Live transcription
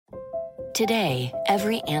Today,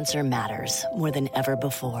 every answer matters more than ever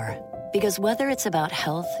before. Because whether it's about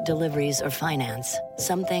health, deliveries, or finance,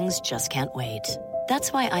 some things just can't wait.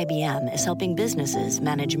 That's why IBM is helping businesses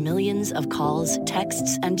manage millions of calls,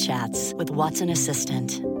 texts, and chats with Watson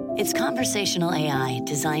Assistant. It's conversational AI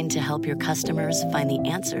designed to help your customers find the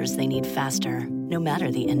answers they need faster, no matter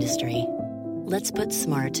the industry. Let's put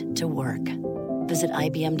smart to work. Visit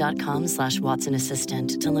IBM.com/Watson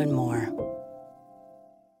Assistant to learn more.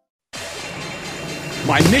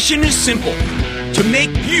 My mission is simple, to make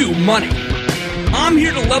you money. I'm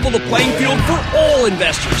here to level the playing field for all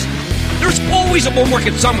investors. There's always a bull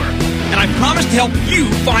market somewhere, and I promise to help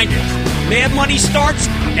you find it. Mad Money starts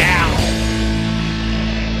now.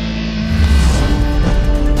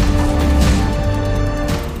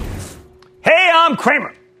 Hey, I'm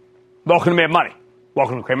Cramer. Welcome to Mad Money.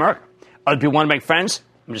 Welcome to Cramer. Other people want to make friends?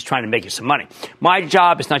 I'm just trying to make you some money. My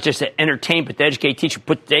job is not just to entertain, but to educate, teach, and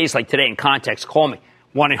put days like today in context. Call me,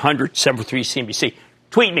 1-800-743-CNBC.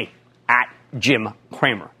 Tweet me, at Jim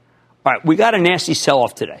Cramer. All right, we got a nasty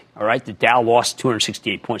sell-off today, all right? The Dow lost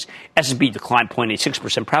 268 points. S&P declined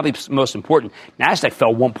 0.86%. Probably most important, NASDAQ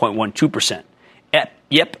fell 1.12%.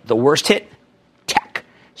 Yep, the worst hit, tech,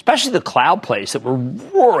 especially the cloud plays that were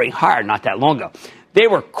roaring higher not that long ago. They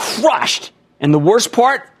were crushed. And the worst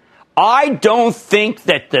part, I don't think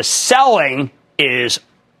that the selling is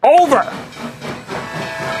over.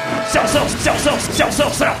 Sell, sell, sell, sell, sell, sell,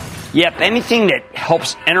 sell. Yep, anything that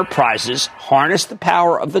helps enterprises harness the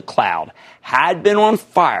power of the cloud had been on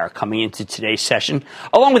fire coming into today's session,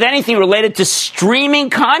 along with anything related to streaming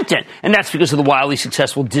content. And that's because of the wildly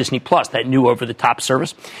successful Disney Plus, that new over-the-top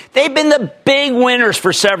service. They've been the big winners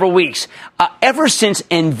for several weeks, ever since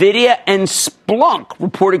NVIDIA and Splunk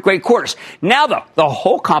reported great quarters. Now, though, the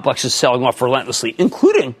whole complex is selling off relentlessly,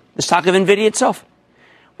 including the stock of NVIDIA itself.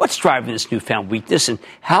 What's driving this newfound weakness, and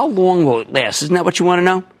how long will it last? Isn't that what you want to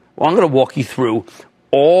know? Well, I'm going to walk you through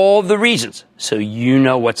all the reasons so you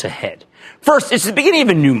know what's ahead. First, it's the beginning of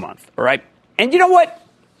a new month, all right? And you know what?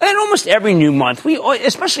 In almost every new month,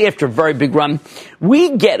 especially after a very big run,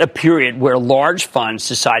 we get a period where large funds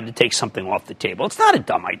decide to take something off the table. It's not a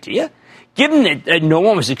dumb idea. Given that no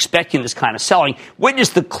one was expecting this kind of selling, witness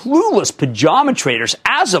the clueless pajama traders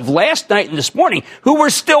as of last night and this morning who were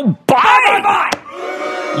still buying.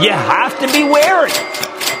 You have to be wary.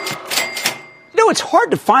 You know, it's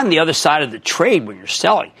hard to find the other side of the trade when you're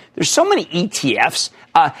selling. There's so many ETFs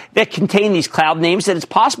that contain these cloud names that it's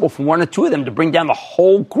possible for one or two of them to bring down the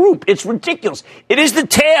whole group. It's ridiculous. It is the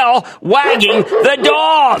tail wagging the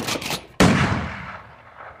dog.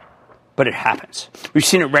 But it happens. We've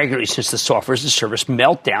seen it regularly since the software as a service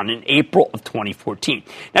meltdown in April of 2014.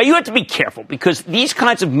 Now, you have to be careful because these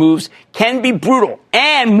kinds of moves can be brutal.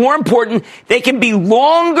 And more important, they can be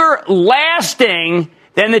longer lasting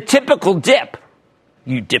than the typical dip.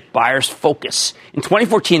 You dip buyers focus. In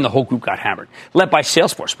 2014, the whole group got hammered, led by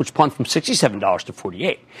Salesforce, which plunged from $67 to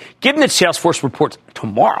 $48. Given that Salesforce reports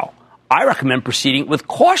tomorrow, I recommend proceeding with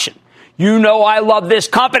caution. You know I love this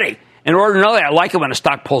company. In order to know that, I like it when a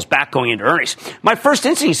stock pulls back going into earnings. My first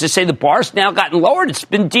instinct is to say the bar's now gotten lowered. It's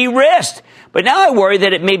been de-risked. But now I worry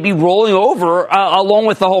that it may be rolling over along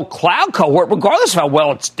with the whole cloud cohort, regardless of how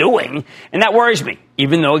well it's doing. And that worries me,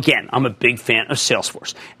 even though, again, I'm a big fan of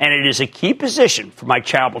Salesforce. And it is a key position for my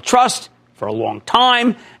charitable trust for a long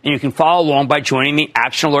time. And you can follow along by joining the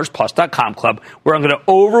ActionAlertsPlus.com club, where I'm going to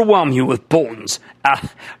overwhelm you with bulletins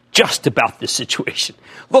just about this situation.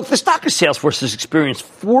 Look, the stock of Salesforce has experienced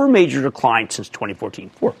 4 major declines since 2014.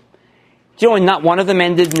 4. You know, and not one of them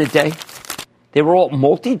ended in a day. They were all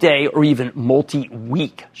multi-day or even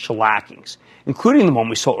multi-week shellackings, including the one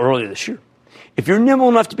we saw earlier this year. If you're nimble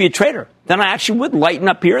enough to be a trader, then I actually would lighten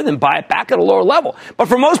up here, then buy it back at a lower level. But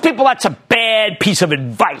for most people, that's a bad piece of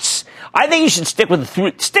advice. I think you should stick with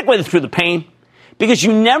it through the pain, because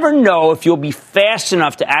you never know if you'll be fast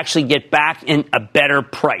enough to actually get back in a better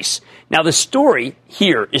price. Now, the story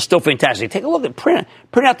here is still fantastic. Take a look at print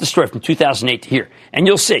out the story from 2008 to here, and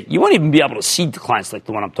you'll see. You won't even be able to see declines like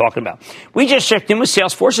the one I'm talking about. We just checked in with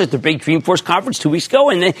Salesforce at their big Dreamforce conference 2 weeks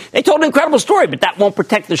ago, and they told an incredible story, but that won't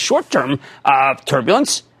protect the short-term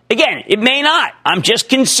turbulence. Again, it may not. I'm just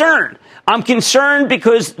concerned. I'm concerned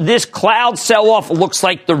because this cloud sell-off looks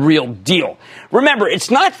like the real deal. Remember,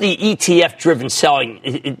 it's not the ETF-driven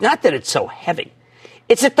selling, not that it's so heavy.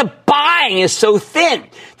 It's that the buying is so thin.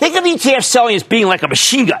 Think of ETF selling as being like a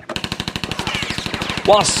machine gun,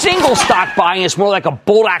 while single stock buying is more like a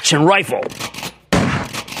bolt-action rifle.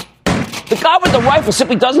 The guy with the rifle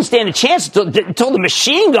simply doesn't stand a chance until the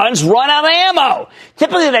machine guns run out of ammo.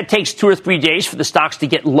 Typically, that takes 2 or 3 days for the stocks to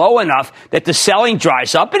get low enough that the selling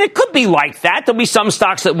dries up, and it could be like that. There'll be some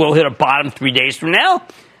stocks that will hit a bottom 3 days from now,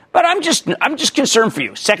 but I'm just concerned for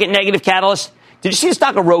you. Second negative catalyst. Did you see the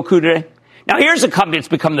stock of Roku today? Now, here's a company that's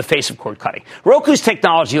become the face of cord cutting. Roku's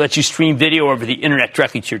technology lets you stream video over the internet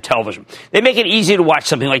directly to your television. They make it easy to watch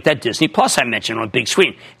something like that Disney Plus I mentioned on a big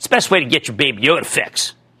screen. It's the best way to get your Baby Yoda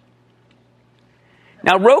fix.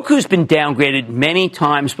 Now, Roku's been downgraded many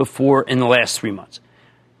times before in the last 3 months.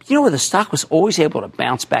 But you know where the stock was always able to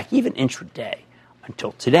bounce back, even intraday,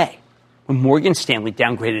 until today, when Morgan Stanley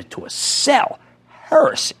downgraded it to a sell.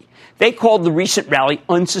 Heresy. They called the recent rally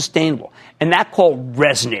unsustainable, and that call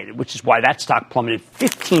resonated, which is why that stock plummeted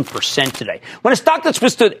 15% today. When a stock that's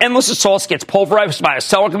withstood endless assaults gets pulverized by a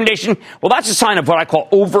sell recommendation, well, that's a sign of what I call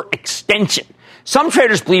overextension. Some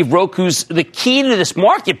traders believe Roku's the key to this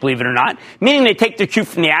market, believe it or not, meaning they take their cue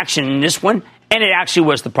from the action in this one, and it actually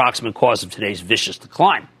was the proximate cause of today's vicious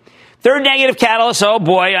decline. Third negative catalyst, oh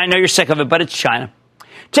boy, I know you're sick of it, but it's China.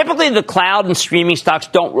 Typically, the cloud and streaming stocks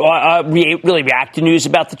don't really react to news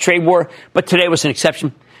about the trade war, but today was an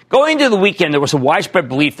exception. Going into the weekend, there was a widespread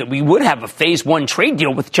belief that we would have a phase 1 trade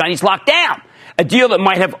deal with the Chinese locked down, a deal that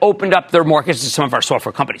might have opened up their markets to some of our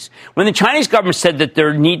software companies. When the Chinese government said that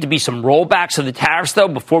there need to be some rollbacks of the tariffs, though,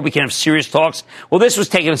 before we can have serious talks, well, this was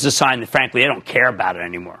taken as a sign that, frankly, they don't care about it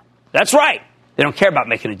anymore. That's right. They don't care about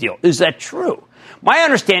making a deal. Is that true? My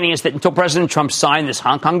understanding is that until President Trump signed this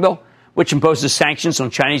Hong Kong bill, which imposes sanctions on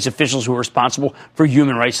Chinese officials who are responsible for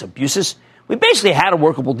human rights abuses, we basically had a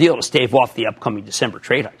workable deal to stave off the upcoming December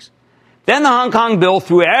trade hikes. Then the Hong Kong bill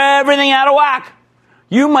threw everything out of whack.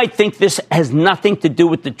 You might think this has nothing to do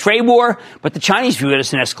with the trade war, but the Chinese view it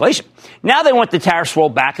as an escalation. Now they want the tariffs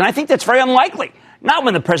rolled back, and I think that's very unlikely. Not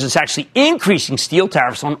when the president's actually increasing steel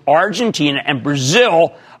tariffs on Argentina and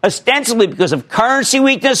Brazil, ostensibly because of currency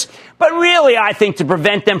weakness, but really, I think, to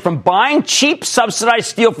prevent them from buying cheap subsidized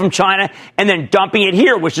steel from China and then dumping it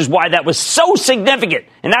here, which is why that was so significant.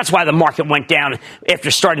 And that's why the market went down after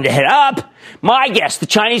starting to head up. My guess, the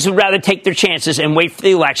Chinese would rather take their chances and wait for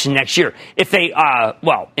the election next year. If they,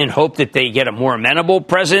 in hope that they get a more amenable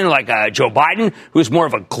president like Joe Biden, who's more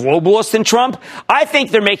of a globalist than Trump, I think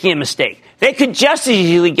they're making a mistake. They could just as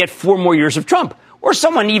easily get 4 more years of Trump. Or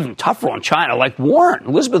someone even tougher on China, like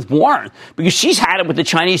Elizabeth Warren, because she's had it with the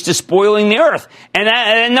Chinese despoiling the earth.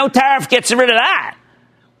 And no tariff gets rid of that.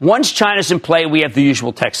 Once China's in play, we have the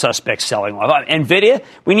usual tech suspects selling off. NVIDIA,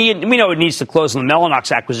 we know it needs to close on the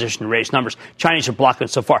Mellanox acquisition to raise numbers. Chinese are blocking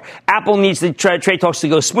it so far. Apple needs the trade talks to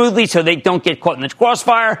go smoothly so they don't get caught in the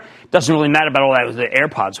crossfire. Doesn't really matter about all that with the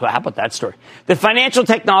AirPods. Well, how about that story? The financial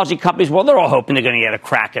technology companies, well, they're all hoping they're going to get a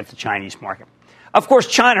crack at the Chinese market. Of course,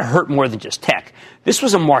 China hurt more than just tech. This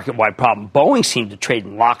was a market-wide problem. Boeing seemed to trade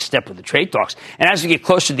in lockstep with the trade talks. And as we get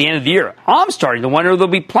closer to the end of the year, I'm starting to wonder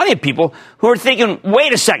there'll be plenty of people who are thinking,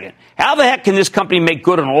 wait a second, how the heck can this company make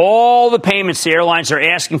good on all the payments the airlines are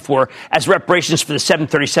asking for as reparations for the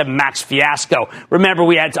 737 MAX fiasco? Remember,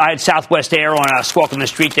 I had Southwest Air on a squawk on the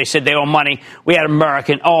street. They said they owe money. We had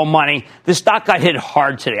American owe money. The stock got hit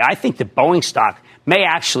hard today. I think the Boeing stock may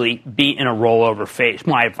actually be in a rollover phase.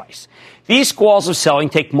 My advice. These squalls of selling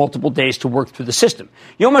take multiple days to work through the system.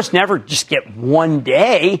 You almost never just get one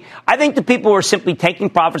day. I think the people who are simply taking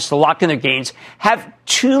profits to lock in their gains have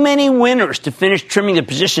too many winners to finish trimming the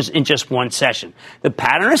positions in just one session. The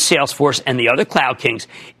pattern of Salesforce and the other cloud kings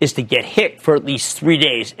is to get hit for at least 3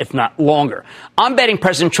 days, if not longer. I'm betting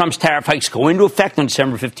President Trump's tariff hikes go into effect on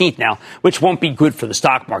December 15th now, which won't be good for the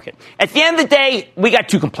stock market. At the end of the day, we got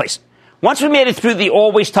too complacent. Once we made it through the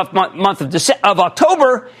always tough month of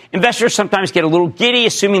October, investors sometimes get a little giddy,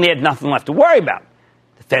 assuming they had nothing left to worry about.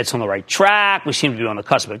 The Fed's on the right track. We seem to be on the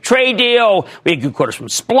cusp of a trade deal. We had good quarters from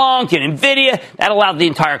Splunk and NVIDIA. That allowed the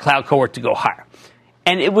entire cloud cohort to go higher.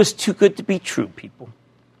 And it was too good to be true, people.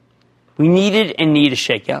 We needed and need a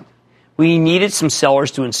shakeout. We needed some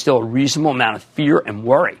sellers to instill a reasonable amount of fear and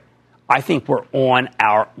worry. I think we're on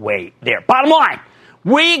our way there. Bottom line.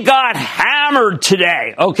 We got hammered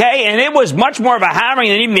today, okay? And it was much more of a hammering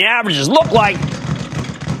than even the averages look like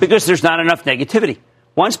because there's not enough negativity.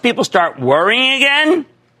 Once people start worrying again,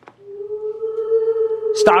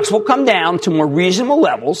 stocks will come down to more reasonable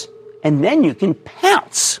levels, and then you can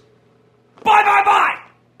pounce. Buy.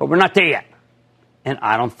 But we're not there yet. And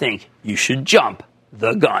I don't think you should jump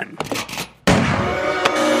the gun.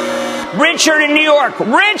 Richard in New York.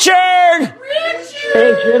 Richard!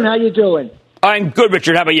 Hey, Jim, how you doing? I'm good,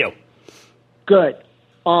 Richard. How about you? Good.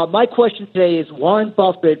 My question today is Warren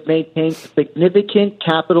Buffett maintains a significant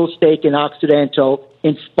capital stake in Occidental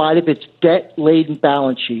in spite of its debt-laden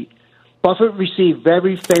balance sheet. Buffett received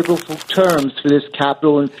very favorable terms for this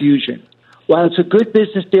capital infusion. While it's a good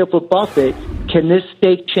business deal for Buffett, can this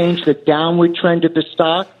stake change the downward trend of the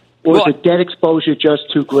stock, or is the debt exposure just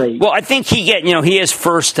too great? Well, I think he has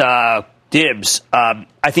first dibs. I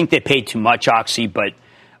think they paid too much, Oxy, but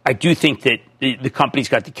I do think that the company's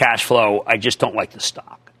got the cash flow. I just don't like the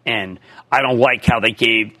stock. And I don't like how they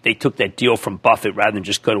took that deal from Buffett rather than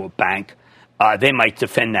just go to a bank. They might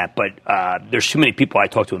defend that, but there's too many people I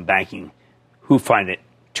talk to in banking who find it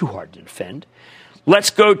too hard to defend.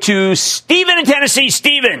 Let's go to Stephen in Tennessee.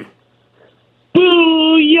 Stephen.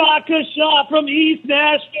 Booyakasha from East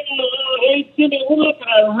Nashville. Hey, Jimmy, we're looking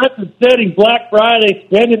at record-setting Black Friday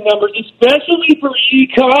spending numbers, especially for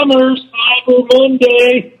e-commerce, Cyber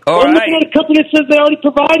Monday. All we're right. looking at a company that says they already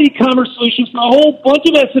provide e-commerce solutions for a whole bunch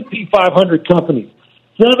of S&P 500 companies.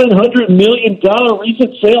 $700 million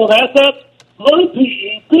recent sale of assets, low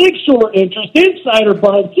PE, big short interest, insider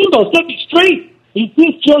buying. Jimbo, set me straight. Is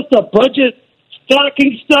this just a budget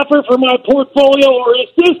stocking stuffer for my portfolio, or is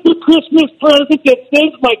this the Christmas present that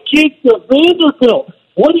sends my kids to Vanderbilt?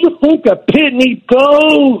 What do you think of Pitney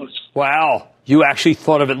Bowes? Wow, you actually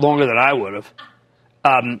thought of it longer than I would have.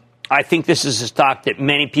 I think this is a stock that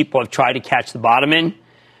many people have tried to catch the bottom in.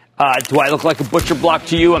 Do I look like a butcher block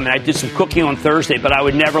to you? I mean, I did some cooking on Thursday, but I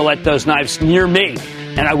would never let those knives near me,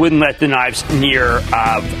 and I wouldn't let the knives near,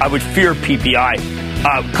 I would fear PPI.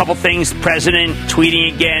 A couple things, president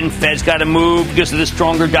tweeting again, Fed's got to move because of the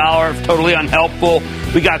stronger dollar, totally unhelpful.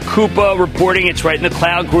 We got Coupa reporting, it's right in the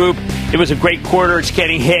cloud group. It was a great quarter, it's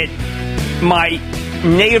getting hit. My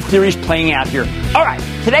negative theory is playing out here. All right,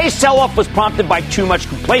 today's sell-off was prompted by too much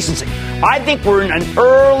complacency. I think we're in an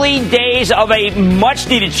early days of a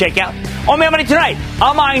much-needed shakeout. On Mad Money tonight,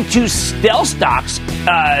 I'm eyeing two stealth stocks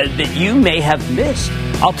that you may have missed.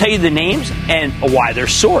 I'll tell you the names and why they're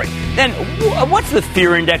soaring. Then, what's the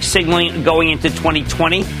fear index signaling going into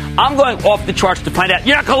 2020? I'm going off the charts to find out.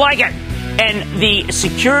 You're not going to like it. And the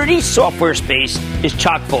security software space is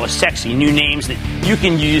chock full of sexy new names that you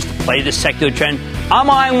can use to play the secular trend. I'm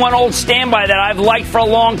eyeing one old standby that I've liked for a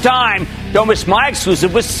long time. Don't miss my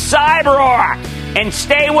exclusive with CyberArk. And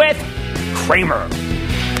stay with Cramer.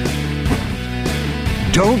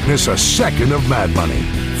 Don't miss a second of Mad Money.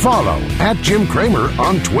 Follow @Jim Cramer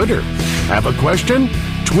on Twitter. Have a question?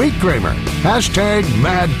 Tweet Cramer.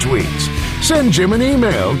 #MadTweets. Send Jim an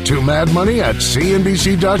email to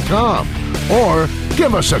madmoney@cnbc.com or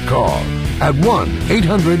give us a call at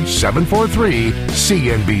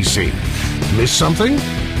 1-800-743-CNBC. Miss something?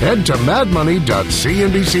 Head to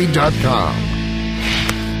madmoney.cnbc.com.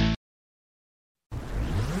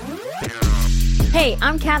 Hey,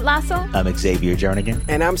 I'm Kat Lasso. I'm Xavier Jernigan.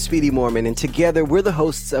 And I'm Speedy Morman, and together we're the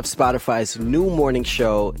hosts of Spotify's new morning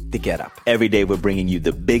show, The Get Up. Every day we're bringing you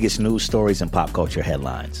the biggest news stories and pop culture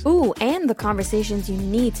headlines. Ooh, and the conversations you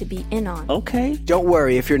need to be in on. Okay. Don't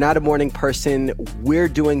worry, if you're not a morning person, we're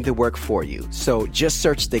doing the work for you. So just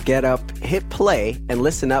search The Get Up, hit play, and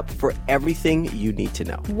listen up for everything you need to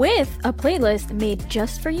know. With a playlist made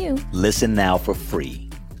just for you. Listen now for free,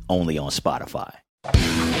 only on Spotify.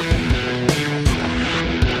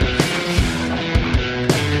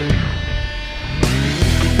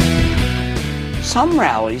 Some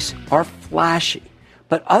rallies are flashy,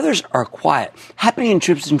 but others are quiet, happening in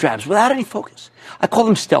dribs and drabs without any focus. I call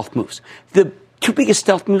them stealth moves. The two biggest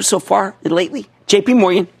stealth moves so far lately, JP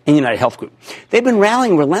Morgan and United Health Group. They've been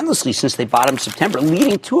rallying relentlessly since they bottomed September,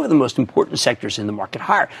 leading two of the most important sectors in the market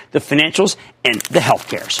higher, the financials and the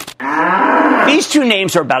healthcares. These two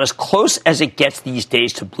names are about as close as it gets these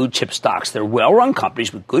days to blue chip stocks. They're well-run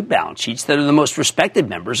companies with good balance sheets that are the most respected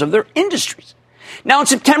members of their industries. Now, in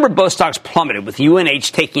September, both stocks plummeted, with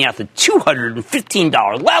UNH taking out the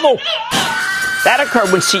 $215 level. That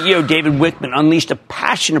occurred when CEO David Wickman unleashed a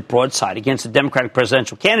passionate broadside against the Democratic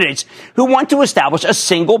presidential candidates who want to establish a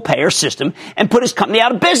single-payer system and put his company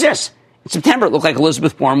out of business. In September, it looked like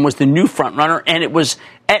Elizabeth Warren was the new frontrunner, and it was,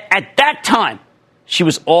 at that time, she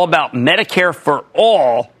was all about Medicare for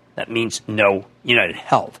all. That means no United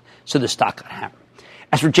Health. So the stock got hammered.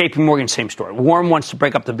 As for JP Morgan, same story. Warren wants to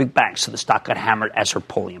break up the big banks, so the stock got hammered as her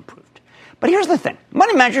polling improved. But here's the thing.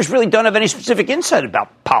 Money managers really don't have any specific insight about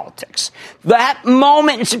politics. That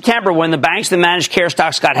moment in September when the banks that managed care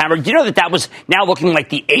stocks got hammered, do you know that was now looking like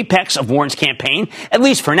the apex of Warren's campaign? At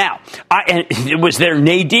least for now. And it was their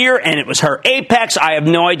nadir, and it was her apex. I have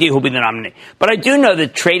no idea who will be the nominee. But I do know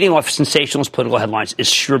that trading off sensationalist political headlines has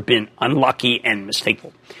sure been unlucky and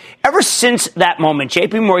mistakeful. Ever since that moment,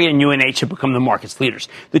 JP Morgan and UNH have become the market's leaders.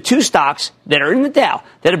 The two stocks that are in the Dow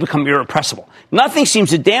that have become irrepressible. Nothing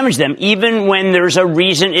seems to damage them, even when there's a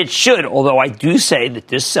reason it should, although I do say that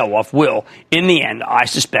this this sell-off will, in the end, I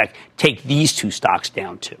suspect, take these two stocks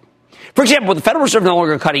down too. For example, with the Federal Reserve no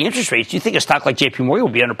longer cutting interest rates, do you think a stock like JP Morgan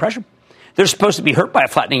will be under pressure? They're supposed to be hurt by a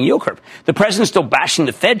flattening yield curve. The president's still bashing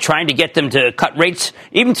the Fed, trying to get them to cut rates,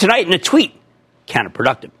 even tonight in a tweet.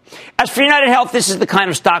 Counterproductive. As for United Health, this is the kind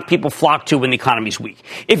of stock people flock to when the economy's weak.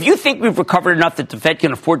 If you think we've recovered enough that the Fed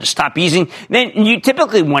can afford to stop easing, then you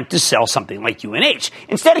typically want to sell something like UNH.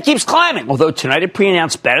 Instead, it keeps climbing, although tonight it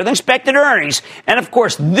pre-announced better than expected earnings. And, of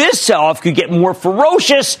course, this sell-off could get more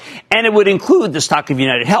ferocious, and it would include the stock of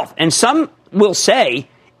United Health. And some will say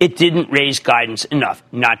it didn't raise guidance enough.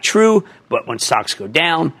 Not true, but when stocks go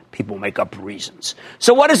down, people make up reasons.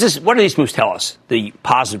 So what do these moves tell us, the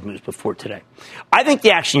positive moves before today? I think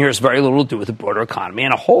the action here has very little to do with the broader economy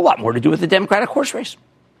and a whole lot more to do with the Democratic horse race.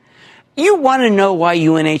 You want to know why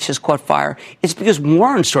UNH has caught fire? It's because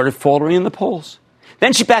Warren started faltering in the polls.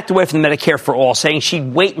 Then she backed away from the Medicare for All, saying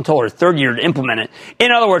she'd wait until her third year to implement it.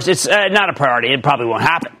 In other words, it's not a priority. It probably won't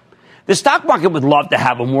happen. The stock market would love to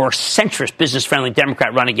have a more centrist, business-friendly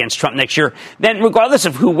Democrat run against Trump next year. Then, regardless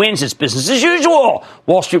of who wins, it's business as usual.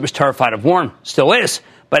 Wall Street was terrified of Warren, still is.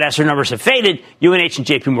 But as her numbers have faded, UNH and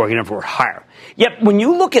JP Morgan have were higher. Yet, when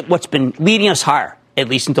you look at what's been leading us higher, at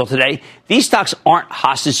least until today, these stocks aren't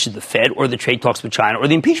hostage to the Fed or the trade talks with China or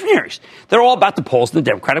the impeachment hearings. They're all about the polls in the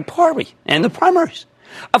Democratic Party and the primaries.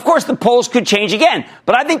 Of course, the polls could change again,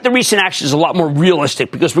 but I think the recent action is a lot more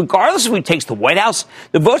realistic because regardless of who takes the White House,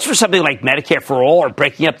 the votes for something like Medicare for All or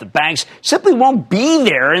breaking up the banks simply won't be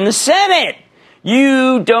there in the Senate.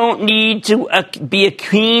 You don't need to be a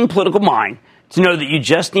keen political mind to know that you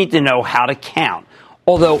just need to know how to count.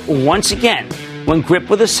 Although, once again, when gripped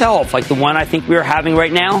with a sell-off like the one I think we are having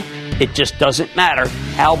right now, it just doesn't matter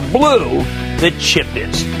how blue the chip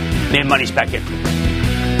is. Mad Money's back in.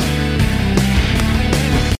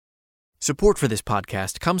 Support for this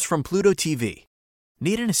podcast comes from Pluto TV.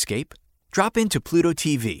 Need an escape? Drop into Pluto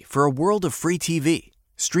TV for a world of free TV.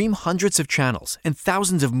 Stream hundreds of channels and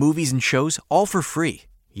thousands of movies and shows all for free.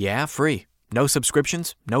 Yeah, free. No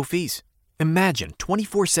subscriptions, no fees. Imagine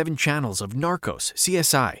 24/7 channels of Narcos,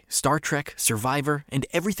 CSI, Star Trek, Survivor, and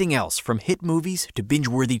everything else from hit movies to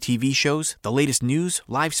binge-worthy TV shows, the latest news,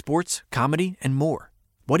 live sports, comedy, and more.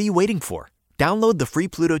 What are you waiting for? Download the free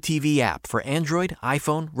Pluto TV app for Android,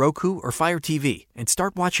 iPhone, Roku, or Fire TV and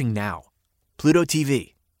start watching now. Pluto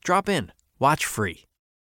TV. Drop in. Watch free.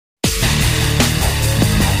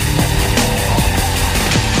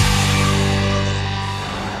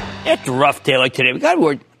 After a rough day like today, we got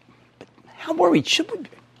worried. How worried should we be?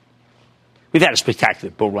 We've had a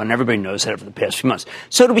spectacular bull run. Everybody knows that over the past few months.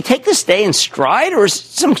 So do we take this day in stride, or is it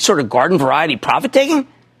some sort of garden variety profit taking?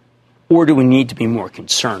 Or do we need to be more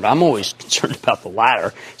concerned? I'm always concerned about the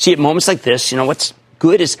latter. See, at moments like this, what's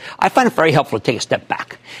good is I find it very helpful to take a step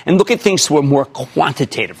back and look at things through a more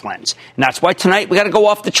quantitative lens. And that's why tonight we got to go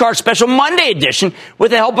off the chart special Monday edition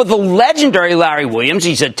with the help of the legendary Larry Williams.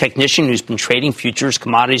 He's a technician who's been trading futures,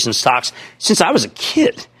 commodities, and stocks since I was a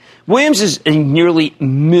kid. Williams is a nearly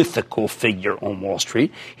mythical figure on Wall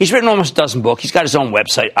Street. He's written almost a dozen books. He's got his own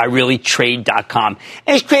website, ireallytrade.com.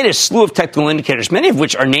 And he's created a slew of technical indicators, many of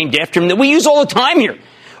which are named after him, that we use all the time here.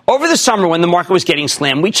 Over the summer, when the market was getting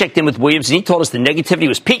slammed, we checked in with Williams, and he told us the negativity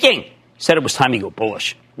was peaking. He said it was time to go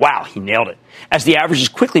bullish. Wow, he nailed it, as the averages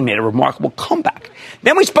quickly made a remarkable comeback.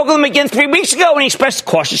 Then we spoke with him again 3 weeks ago, and he expressed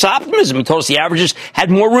cautious optimism. He told us the averages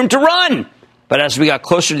had more room to run. But as we got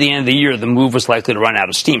closer to the end of the year, the move was likely to run out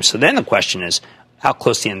of steam. So then the question is, how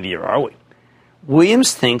close to the end of the year are we?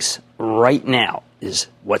 Williams thinks right now is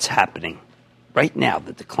what's happening. Right now,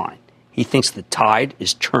 the decline. He thinks the tide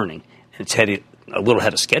is turning, and it's headed a little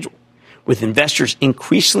ahead of schedule, with investors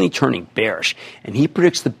increasingly turning bearish. And he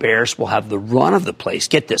predicts the bears will have the run of the place,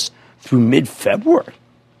 get this, through mid-February.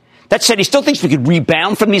 That said, he still thinks we could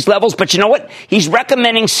rebound from these levels, but you know what? He's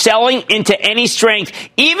recommending selling into any strength,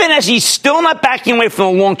 even as he's still not backing away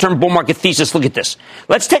from the long-term bull market thesis. Look at this.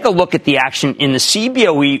 Let's take a look at the action in the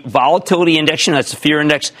CBOE Volatility Index. That's the fear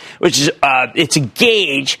index, which is it's a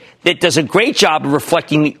gauge that does a great job of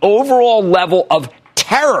reflecting the overall level of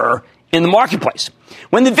terror in the marketplace.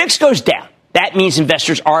 When the VIX goes down, that means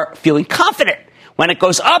investors are feeling confident. When it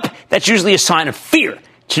goes up, that's usually a sign of fear.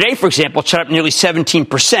 Today, for example, it shot up nearly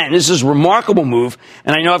 17%. This is a remarkable move,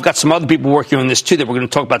 and I know I've got some other people working on this, too, that we're going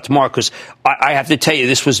to talk about tomorrow, because I have to tell you,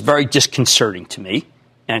 this was very disconcerting to me,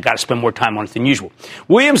 and I've got to spend more time on it than usual.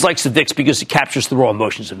 Williams likes the VIX because it captures the raw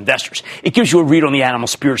emotions of investors. It gives you a read on the animal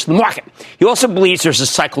spirits of the market. He also believes there's a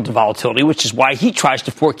cycle to volatility, which is why he tries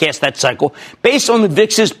to forecast that cycle based on the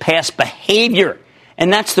VIX's past behavior.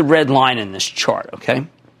 And that's the red line in this chart, okay?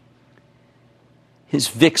 His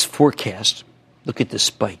VIX forecast, look at this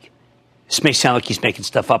spike, This may sound like he's making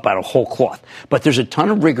stuff up out of whole cloth, but there's a ton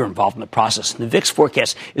of rigor involved in the process. And the VIX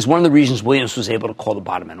forecast is one of the reasons Williams was able to call the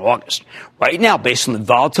bottom in August. Right now, based on the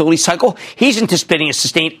volatility cycle, he's anticipating a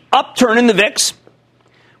sustained upturn in the VIX,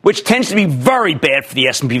 which tends to be very bad for the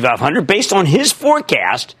S&P 500. Based on his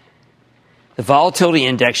forecast, the volatility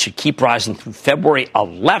index should keep rising through February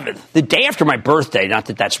 11th, the day after my birthday, not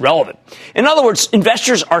that that's relevant. In other words,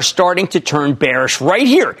 investors are starting to turn bearish right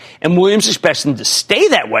here, and Williams expects them to stay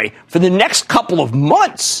that way for the next couple of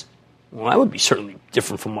months. Well, that would be certainly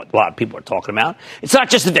different from what a lot of people are talking about. It's not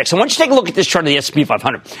just the VIX. I want you to take a look at this chart of the S&P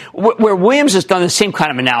 500, where Williams has done the same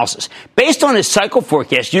kind of analysis. Based on his cycle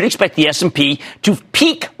forecast, you'd expect the S&P to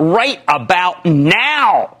peak right about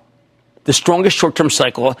now. The strongest short-term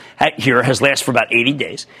cycle here has lasted for about 80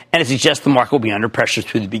 days, and it suggests the market will be under pressure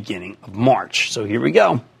through the beginning of March. So here we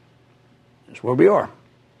go. Here's where we are.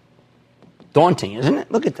 Daunting, isn't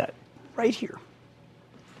it? Look at that. Right here.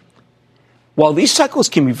 While these cycles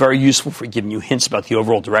can be very useful for giving you hints about the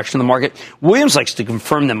overall direction of the market, Williams likes to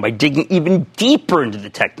confirm them by digging even deeper into the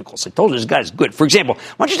technicals. I told you this guy's good. For example,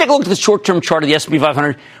 why don't you take a look at the short-term chart of the S&P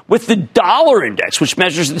 500 with the dollar index, which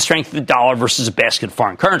measures the strength of the dollar versus a basket of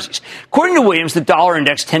foreign currencies. According to Williams, the dollar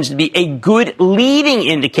index tends to be a good leading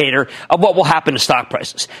indicator of what will happen to stock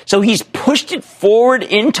prices. So he's pushed it forward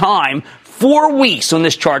in time 4 weeks on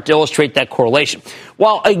this chart to illustrate that correlation.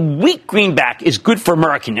 While a weak greenback is good for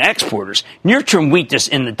American exporters, near-term weakness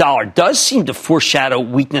in the dollar does seem to foreshadow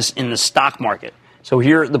weakness in the stock market. So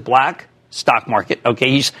here, the black stock market. Okay,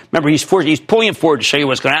 he's pulling it forward to show you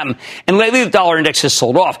what's going to happen. And lately, the dollar index has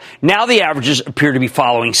sold off. Now the averages appear to be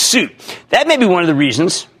following suit. That may be one of the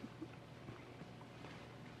reasons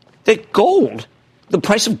that gold. The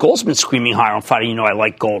price of gold's been screaming higher on Friday. You know I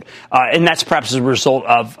like gold. And that's perhaps as a result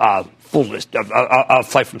of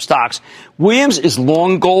flight from stocks. Williams is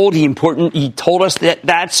long gold. He told us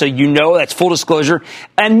that, so you know that's full disclosure.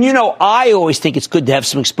 And, you know, I always think it's good to have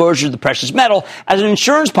some exposure to the precious metal as an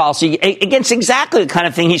insurance policy against exactly the kind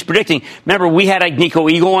of thing he's predicting. Remember, we had Agnico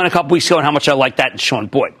Eagle on a couple weeks ago and how much I like that and Sean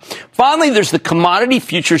Boyd. Finally, there's the Commodity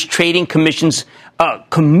Futures Trading Commission's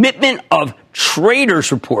Commitment of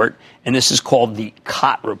Traders report, and this is called the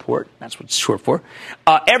COT report. That's what it's short for.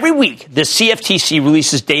 Every week, the CFTC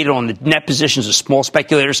releases data on the net positions of small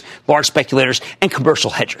speculators, large speculators, and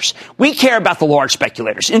commercial hedgers. We care about the large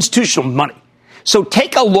speculators, institutional money. So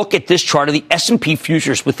take a look at this chart of the S&P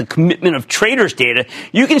futures with the Commitment of Traders data.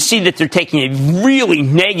 You can see that they're taking a really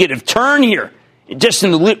negative turn here. Just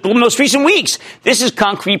in the most recent weeks. This is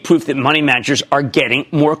concrete proof that money managers are getting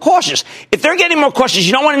more cautious. If they're getting more cautious,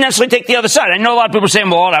 you don't want to necessarily take the other side. I know a lot of people are saying,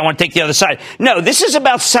 well, I want to take the other side. No, this is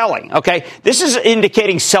about selling, okay? This is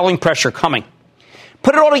indicating selling pressure coming.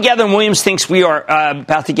 Put it all together, and Williams thinks we are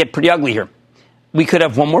about to get pretty ugly here. We could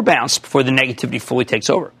have one more bounce before the negativity fully takes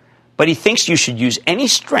over. But he thinks you should use any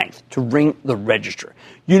strength to ring the register.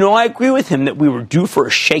 You know, I agree with him that we were due for a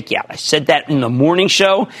shakeout. I said that in the morning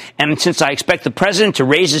show. And since I expect the president to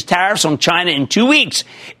raise his tariffs on China in 2 weeks,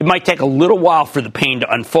 it might take a little while for the pain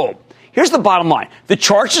to unfold. Here's the bottom line. The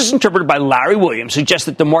charts as interpreted by Larry Williams suggest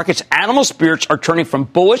that the market's animal spirits are turning from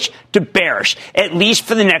bullish to bearish, at least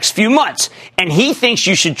for the next few months. And he thinks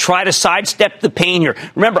you should try to sidestep the pain here.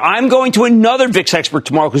 Remember, I'm going to another VIX expert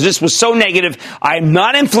tomorrow because this was so negative. I'm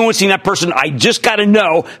not influencing that person. I just got to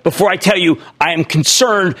know before I tell you I am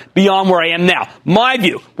concerned beyond where I am now. My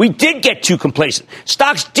view, we did get too complacent.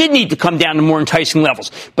 Stocks did need to come down to more enticing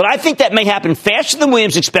levels. But I think that may happen faster than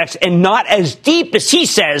Williams expects and not as deep as he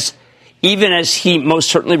says, even as he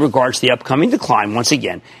most certainly regards the upcoming decline, once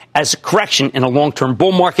again, as a correction in a long-term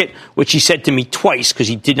bull market, which he said to me twice because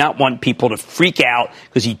he did not want people to freak out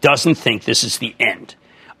because he doesn't think this is the end.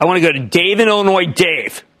 I want to go to Dave in Illinois.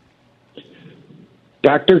 Dave.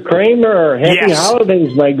 Dr. Cramer, happy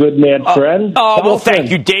holidays, my good man friend. Well,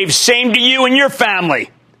 thank you, Dave. Same to you and your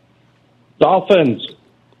family. Dolphins.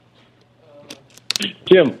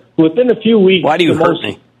 Jim, within a few weeks... Why do you hurt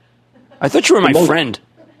me? I thought you were my friend.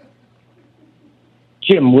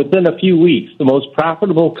 Jim, within a few weeks, the most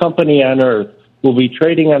profitable company on earth will be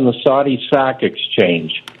trading on the Saudi Stock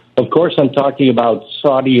Exchange. Of course, I'm talking about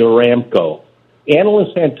Saudi Aramco.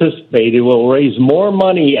 Analysts anticipate it will raise more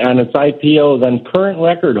money on its IPO than current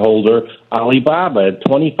record holder Alibaba at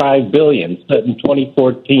 $25 billion, set in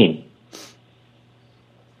 2014.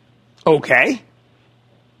 Okay.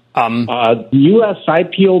 The U.S.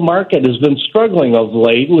 IPO market has been struggling of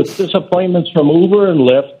late with disappointments from Uber and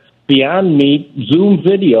Lyft, Beyond Meat, Zoom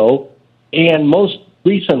Video, and most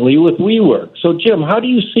recently with WeWork. So, Jim, how do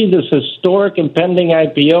you see this historic impending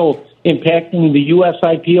IPO impacting the U.S.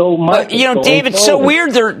 IPO market? Dave, it's so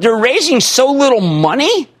weird. They're raising so little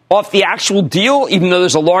money. off the actual deal, even though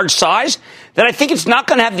there's a large size, then I think it's not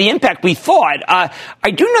going to have the impact we thought.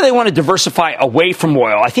 I do know they want to diversify away from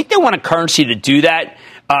oil. I think they want a currency to do that.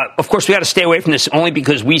 Of course, we got to stay away from this only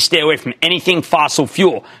because we stay away from anything fossil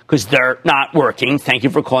fuel because they're not working. Thank you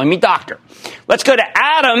for calling me doctor. Let's go to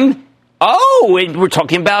Adam. Oh, we're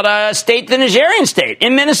talking about a state, the Nigerian state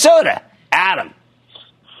in Minnesota. Adam.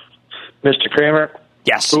 Mr. Cramer.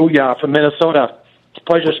 Yes. Booyah from Minnesota. It's a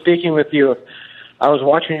pleasure speaking with you. I was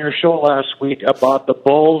watching your show last week about the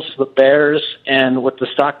bulls, the bears, and with the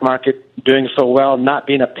stock market doing so well, not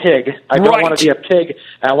being a pig. I don't want to be a pig.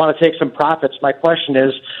 I want to take some profits. My question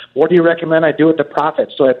is, what do you recommend I do with the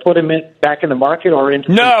profits? So I put them back in the market or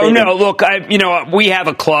into No. Look, we have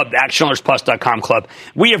a club, the ActionAlertsPlus.com club.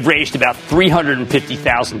 We have raised about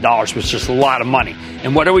 $350,000, which is a lot of money.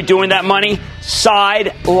 And what are we doing with that money?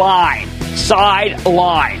 Sideline.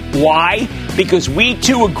 Why? Because we,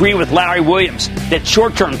 too, agree with Larry Williams that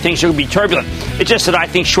short-term things are going to be turbulent. It's just that I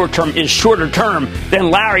think short-term is shorter term than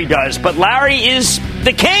Larry does. But Larry is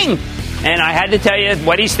the king. And I had to tell you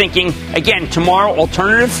what he's thinking. Again, tomorrow,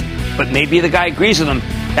 alternative, but maybe the guy agrees with him.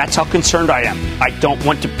 That's how concerned I am. I don't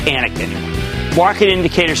want to panic anymore. Market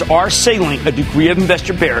indicators are signaling a degree of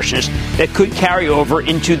investor bearishness that could carry over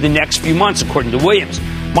into the next few months, according to Williams.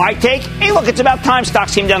 My take, hey, look, it's about time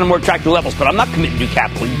stocks came down to more attractive levels, but I'm not committing new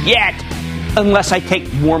capital yet unless I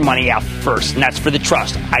take more money out first, and that's for the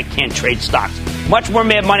trust. I can't trade stocks. Much more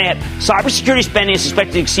mad money ahead. Cybersecurity spending is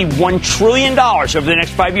expected to exceed $1 trillion over the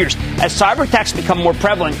next 5 years. As cyber attacks become more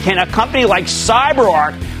prevalent, can a company like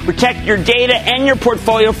CyberArk protect your data and your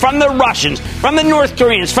portfolio from the Russians, from the North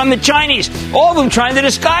Koreans, from the Chinese, all of them trying to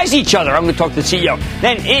disguise each other? I'm going to talk to the CEO.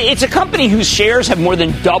 Then it's a company whose shares have more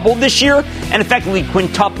than doubled this year and effectively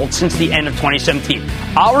quintupled since the end of 2017.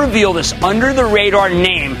 I'll reveal this under-the-radar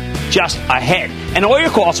name just ahead. And all your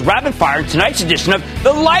calls rapid fire in tonight's edition of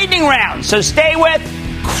the Lightning Round. So stay with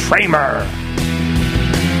Cramer.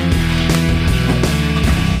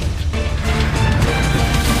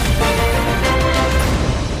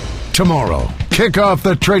 Tomorrow, kick off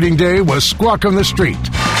the trading day with Squawk on the Street.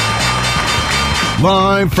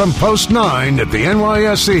 Live from Post 9 at the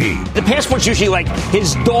NYSE. The passport's usually like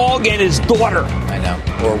his dog and his daughter. I know.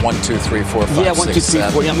 Or 1, 2, 3, 4, 5, yeah, 1, 2, 3,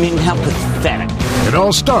 6, 4. I mean, how pathetic. It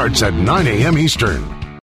all starts at 9 a.m. Eastern.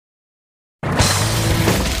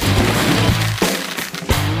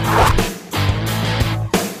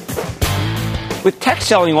 With tech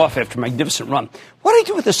selling off after a magnificent run, what do I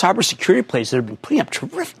do with the cybersecurity plays that have been putting up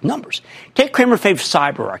terrific numbers? Kate Cramer favors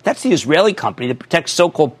CyberArk. That's the Israeli company that protects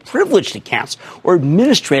so-called privileged accounts or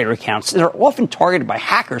administrator accounts that are often targeted by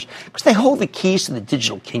hackers because they hold the keys to the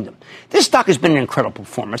digital kingdom. This stock has been an incredible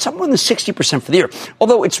performer. It's up more than 60% for the year,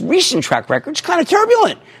 although its recent track record is kind of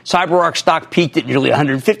turbulent. CyberArk stock peaked at nearly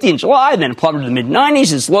 150 in July, then plummeted to the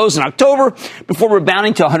mid-90s, its lows in October, before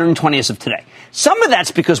rebounding to 120 as of today. Some of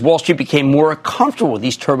that's because Wall Street became more comfortable with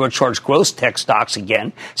these turbocharged growth tech stocks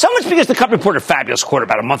again. Some of it's because the company reported a fabulous quarter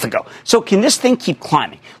about a month ago. So can this thing keep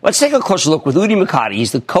climbing? Let's take a closer look with Udi Mokady.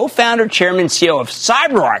 He's the co-founder, chairman, and CEO of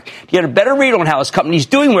CyberArk to get a better read on how his company's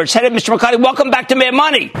doing, where it's headed. Mr. Mokady, welcome back to Mad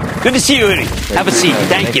Money. Good to see you, Udi. Have a seat.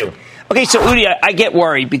 Thank you. Okay, so Udi, I get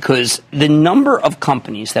worried because the number of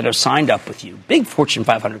companies that have signed up with you, big Fortune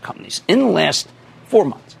 500 companies, in the last 4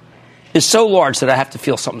 months is so large that I have to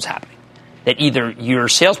feel something's happening. That either your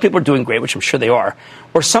salespeople are doing great, which I'm sure they are,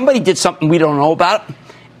 or somebody did something we don't know about,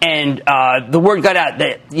 and the word got out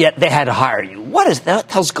that they had to hire you. What is that? What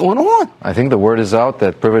the hell's going on? I think the word is out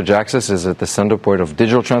that privileged access is at the center point of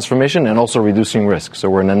digital transformation and also reducing risk. So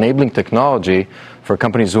we're an enabling technology for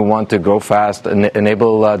companies who want to go fast and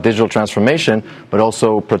enable digital transformation, but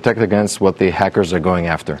also protect against what the hackers are going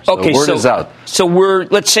after. So okay, the word is out. So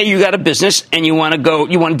let's say you got a business and you want to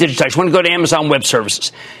digitize, you want to go to Amazon Web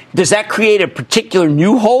Services. Does that create a particular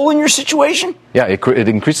new hole in your situation? Yeah, it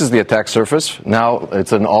increases the attack surface. Now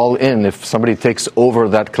it's an all-in. If somebody takes over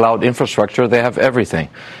that cloud infrastructure, they have everything.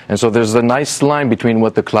 And so there's a nice line between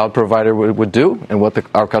what the cloud provider would do and what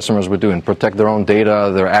our customers would do and protect their own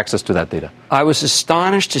data, their access to that data. I was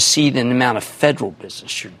astonished to see the amount of federal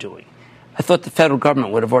business you're doing. I thought the federal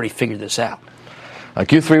government would have already figured this out.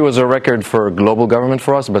 Q3 was a record for global government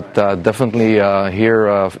for us, but definitely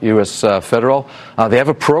here, U.S. federal. They have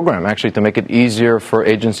a program, actually, to make it easier for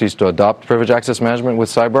agencies to adopt privileged access management with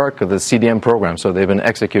CyberArk, the CDM program. So they've been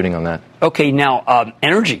executing on that. Okay, now,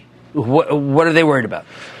 energy. What are they worried about?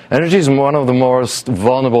 Energy is one of the most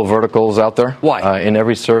vulnerable verticals out there. Why? In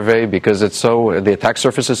every survey, because the attack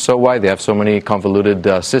surface is so wide. They have so many convoluted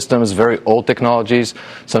systems, very old technologies.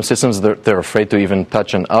 Some systems they're afraid to even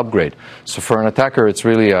touch and upgrade. So for an attacker, it's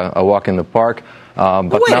really a walk in the park.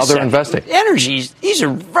 But now they're investing. Energies, these are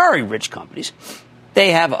very rich companies.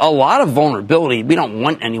 They have a lot of vulnerability. We don't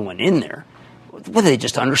want anyone in there. Were they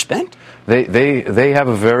just underspent? They have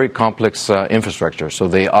a very complex infrastructure, so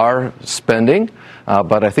they are spending.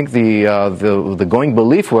 But I think the going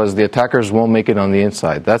belief was the attackers won't make it on the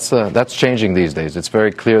inside. That's changing these days. It's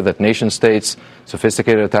very clear that nation states,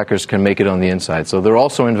 sophisticated attackers can make it on the inside. So they're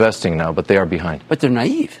also investing now, but they are behind. But they're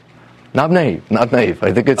naive. Not naive.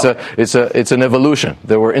 I think it's an evolution.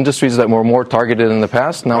 There were industries that were more targeted in the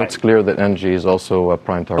past. Now It's clear that energy is also a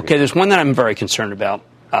prime target. Okay, there's one that I'm very concerned about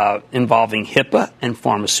involving HIPAA and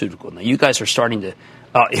pharmaceutical. Now, you guys are starting to.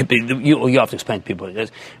 You have to explain to people what it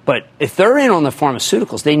is. But if they're in on the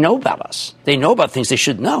pharmaceuticals, they know about us. They know about things they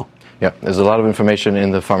should know. Yeah, there's a lot of information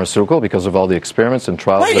in the pharmaceutical because of all the experiments and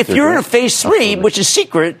trials. Right, if you're in a phase 3, which is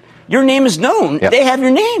secret, your name is known. Yeah. They have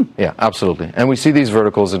your name. Yeah, absolutely. And we see these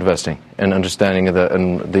verticals investing and understanding of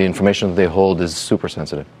the information that they hold is super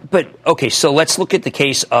sensitive. But, okay, so let's look at the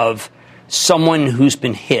case of someone who's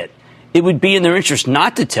been hit. It would be in their interest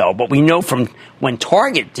not to tell, but we know from when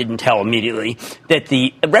Target didn't tell immediately that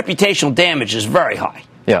the reputational damage is very high.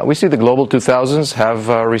 Yeah, we see the Global 2000s have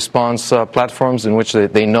response platforms in which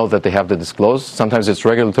they know that they have to disclose. Sometimes it's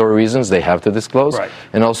regulatory reasons they have to disclose. Right.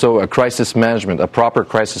 And also a proper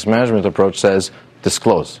crisis management approach says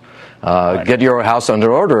disclose. Get your house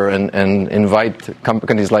under order and invite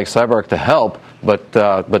companies like CyberArk to help,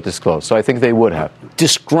 but disclose. So I think they would have.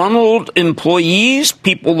 Disgruntled employees,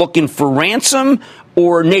 people looking for ransom,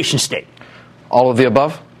 or nation state? All of the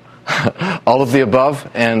above. All of the above,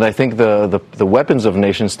 and I think the weapons of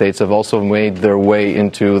nation states have also made their way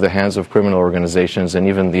into the hands of criminal organizations and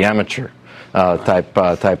even the amateur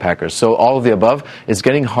type hackers. So all of the above. It's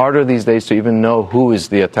getting harder these days to even know who is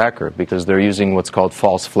the attacker because they're using what's called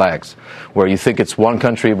false flags, where you think it's one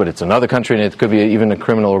country, but it's another country, and it could be even a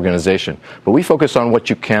criminal organization. But we focus on what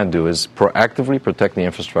you can do is proactively protect the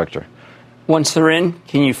infrastructure. Once they're in,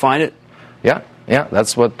 can you find it? Yeah,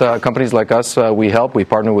 that's what companies like us, we help. We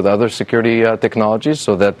partner with other security technologies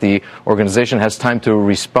so that the organization has time to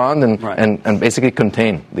respond and basically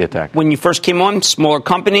contain the attack. When you first came on, smaller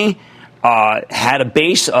company, had a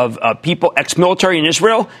base of people, ex-military in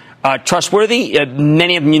Israel, trustworthy.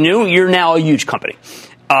 Many of them you knew. You're now a huge company.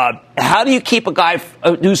 How do you keep a guy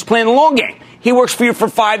who's playing the long game? He works for you for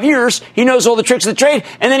 5 years. He knows all the tricks of the trade,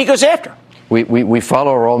 and then he goes after. We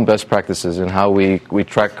follow our own best practices in how we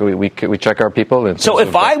check our people. So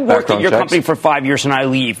if I work at your company for 5 years and I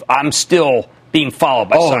leave, I'm still being followed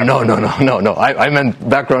by CyberArk. No. I meant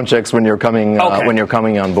background checks when you're coming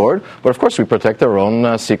on board. But of course, we protect our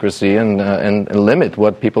own secrecy and limit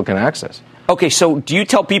what people can access. Okay, so do you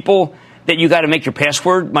tell people that you got to make your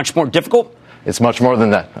password much more difficult? It's much more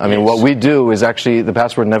than that. I mean, what we do is actually the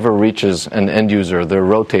password never reaches an end user. They're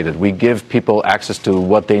rotated. We give people access to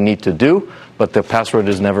what they need to do, but the password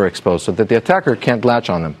is never exposed so that the attacker can't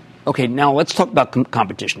latch on them. Okay, now let's talk about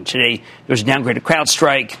competition. Today, there's a downgraded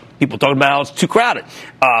CrowdStrike. People talking about how it's too crowded.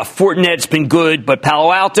 Fortinet's been good, but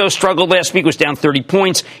Palo Alto struggled last week, was down 30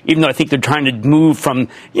 points, even though I think they're trying to move from,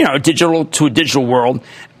 digital to a digital world.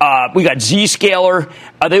 We got Zscaler.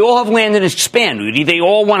 They all have land and expand, Udi. They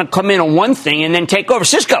all want to come in on one thing and then take over.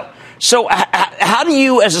 Cisco. So how do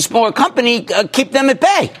you, as a smaller company, keep them at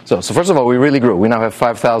bay? So first of all, we really grew. We now have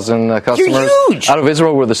 5,000 customers. You're huge. Out of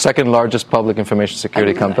Israel, we're the second largest public information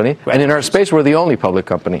security company. Right. And in our space, we're the only public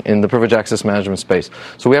company in the privileged access management space.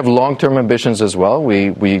 So we have long-term ambitions as well.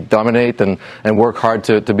 We dominate and work hard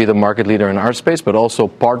to be the market leader in our space, but also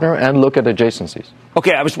partner and look at adjacencies.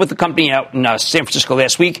 Okay, I was with the company out in San Francisco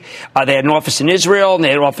last week. They had an office in Israel, and they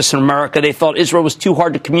had an office in America. They thought Israel was too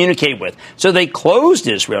hard to communicate with, so they closed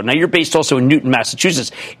Israel. Now, you're based also in Newton,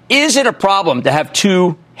 Massachusetts. Is it a problem to have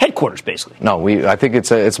two headquarters, basically? No, I think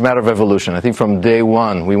it's a matter of evolution. I think from day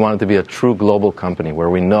one, we wanted to be a true global company where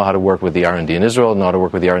we know how to work with the R&D in Israel, know how to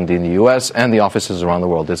work with the R&D in the U.S., and the offices around the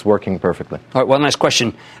world. It's working perfectly. All right, one last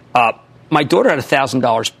question. My daughter had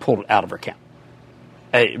 $1,000 pulled out of her account,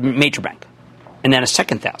 a major bank, and then a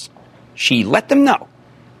second $1,000. She let them know.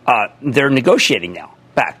 They're negotiating now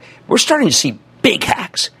back. We're starting to see big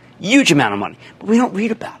hacks, huge amount of money, but we don't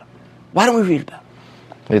read about them. Why don't we read about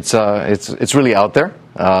them? It's really out there.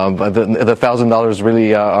 But the $1,000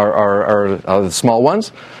 really are the small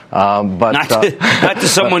ones. But not to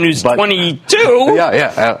someone who's 22.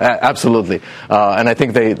 Yeah, absolutely. And I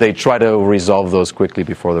think they try to resolve those quickly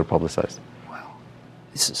before they're publicized. Wow,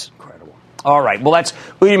 this is incredible. All right, well, that's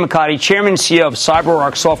Udi Mokady, Chairman and CEO of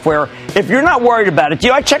CyberArk Software. If you're not worried about it,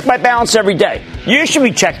 I check my balance every day. You should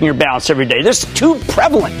be checking your balance every day. This is too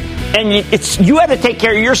prevalent. And you have to take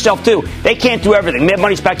care of yourself, too. They can't do everything. Mad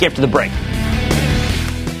Money's back after the break.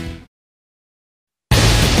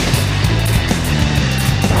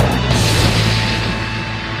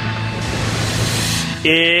 It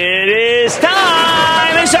is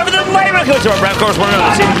time. It's time for the lightning round.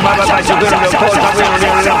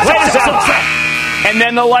 And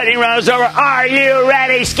then the lightning round is over. Are you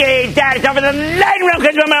ready, Ski Daddy? Time for the lightning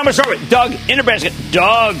round. Doug in Nebraska.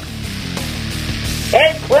 Doug.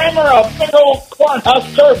 Hey, Cramer, a big old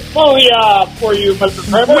Cornhusker booyah for you, Mr.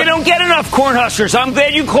 Cramer. We don't get enough Cornhuskers. I'm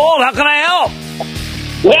glad you called. How can I help?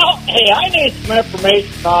 Well, hey, I need some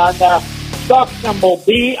information on stock symbol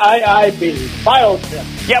BIIB, Biogen.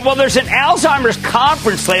 Yeah, well, there's an Alzheimer's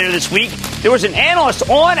conference later this week. There was an analyst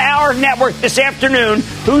on our network this afternoon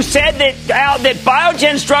who said that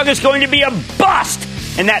Biogen's drug is going to be a bust.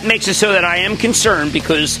 And that makes it so that I am concerned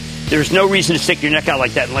because there's no reason to stick your neck out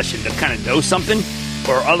like that unless you kind of know something.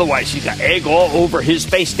 Or otherwise, you got egg all over his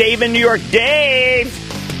face. Dave in New York. Dave!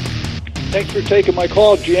 Thanks for taking my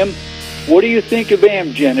call, Jim. What do you think of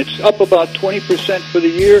Amgen? It's up about 20% for the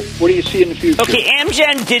year. What do you see in the future? Okay,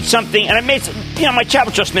 Amgen did something, and I made, my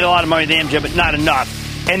Chapel Trust made a lot of money with Amgen, but not enough.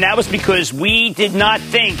 And that was because we did not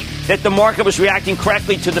think that the market was reacting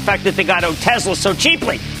correctly to the fact that they got Tesla so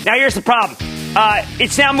cheaply. Now, here's the problem.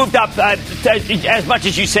 It's now moved up as much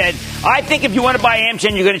as you said. I think if you want to buy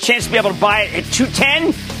Amgen, you're going to chance to be able to buy it at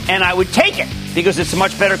 210, and I would take it because it's a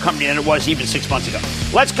much better company than it was even 6 months ago.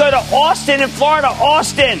 Let's go to Austin in Florida.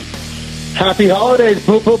 Austin. Happy holidays.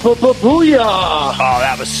 Booyah. Oh,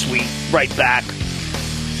 that was sweet. Right back.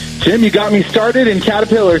 Jim, you got me started in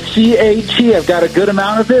Caterpillar CAT. I've got a good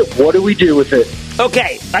amount of it. What do we do with it?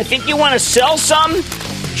 Okay, I think you want to sell some,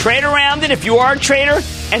 trade around it if you are a trader,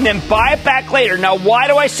 and then buy it back later. Now, why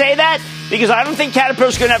do I say that? Because I don't think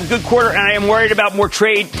Caterpillar's going to have a good quarter, and I am worried about more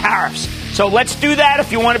trade tariffs. So let's do that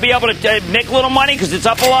if you want to be able to make a little money because it's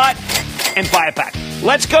up a lot, and buy it back.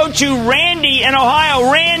 Let's go to Randy in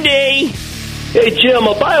Ohio. Randy. Hey, Jim,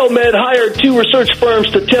 a biomed hired 2 research firms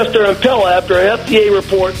to test their Impella after an FDA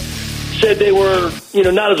report said they were,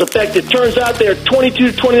 not as effective. Turns out they're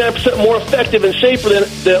 22 to 29% more effective and safer than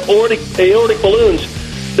the aortic balloons.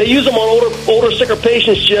 They use them on older, sicker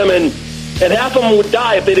patients, Jim, and half of them would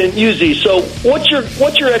die if they didn't use these. So what's your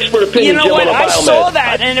expert opinion, Jim, on a biomed? I saw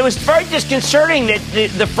that, and it was very disconcerting that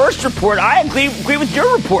the first report, I agree with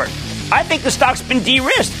your report. I think the stock's been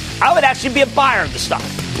de-risked. I would actually be a buyer of the stock.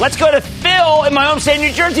 Let's go to Phil in my home state of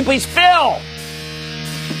New Jersey, please. Phil.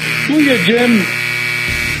 Booyah, Jim.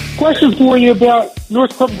 Question for you about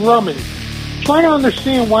Northrop Grumman. Trying to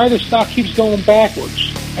understand why the stock keeps going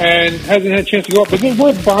backwards and hasn't had a chance to go up. Is it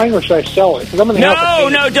worth buying or should I sell it?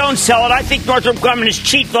 No, don't sell it. I think Northrop Grumman is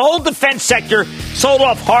cheap. The whole defense sector sold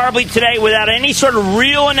off horribly today without any sort of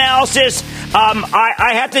real analysis.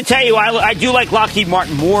 I have to tell you, I do like Lockheed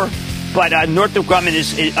Martin more. But Northrop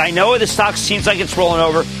Grumman I know the stock seems like it's rolling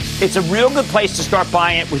over. It's a real good place to start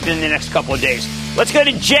buying it within the next couple of days. Let's go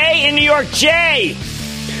to Jay in New York. Jay.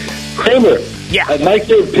 Kramer. Yeah. I'd like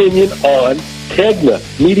your opinion on Tegna,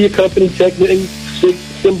 media company Tegna,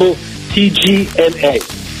 symbol TGNA.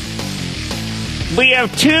 We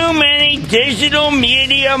have too many digital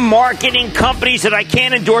media marketing companies that I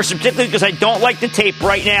can't endorse, particularly because I don't like the tape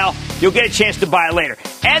right now. You'll get a chance to buy it later.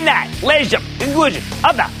 And that, ladies and gentlemen, conclusion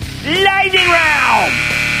of the Lightning Round.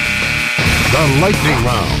 The Lightning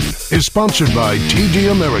Round is sponsored by TD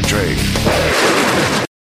Ameritrade.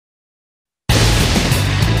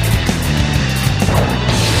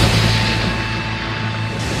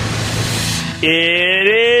 It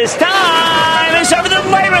is time. It's time for the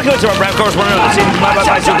Lightning Round.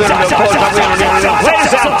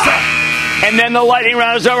 And then the Lightning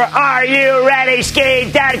Round is over. Are you ready,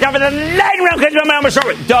 Ski Daddy? Time for the Lightning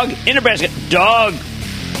Round. Doug in Nebraska. Doug.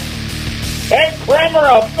 Hey, Cramer,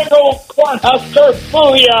 a big old Cornhusker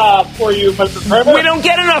booyah for you, Mr. Cramer. We don't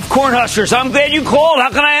get enough Cornhuskers. I'm glad you called. How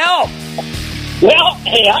can I help? Well,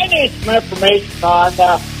 hey, I need some information on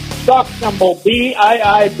stock symbol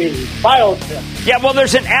BIIB, Biogen. Yeah, well,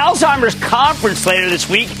 there's an Alzheimer's conference later this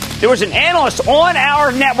week. There was an analyst on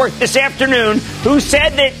our network this afternoon who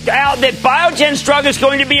said that Biogen's drug is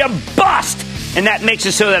going to be a bust. And that makes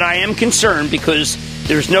it so that I am concerned because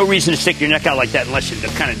there's no reason to stick your neck out like that unless you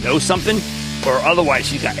kind of know something. Or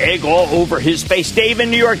otherwise, you got egg all over his face. Dave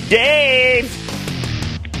in New York. Dave!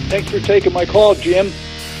 Thanks for taking my call, Jim.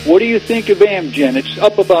 What do you think of Amgen? It's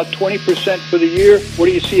up about 20% for the year. What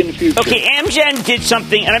do you see in the future? Okay, Amgen did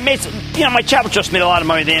something, and I made, my Chapel Trust made a lot of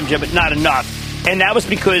money with Amgen, but not enough. And that was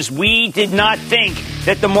because we did not think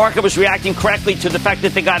that the market was reacting correctly to the fact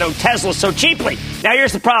that they got Tesla so cheaply. Now,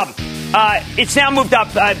 here's the problem. It's now moved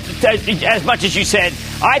up as much as you said.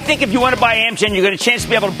 I think if you want to buy Amgen, you're going to chance to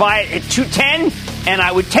be able to buy it at 210, and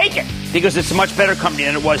I would take it because it's a much better company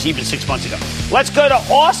than it was even 6 months ago. Let's go to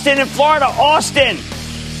Austin in Florida. Austin.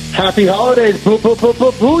 Happy holidays.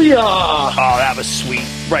 Booyah. Oh, that that was sweet.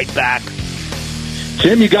 Right back.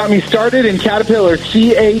 Jim, you got me started in Caterpillar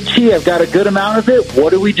CAT. I've got a good amount of it.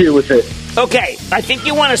 What do we do with it? Okay, I think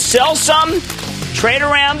you want to sell some, trade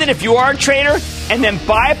around it if you are a trader, and then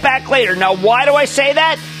buy it back later. Now, why do I say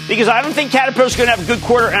that? Because I don't think Caterpillar's going to have a good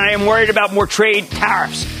quarter, and I am worried about more trade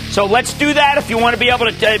tariffs. So let's do that if you want to be able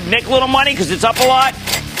to make a little money because it's up a lot,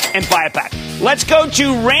 and buy it back. Let's go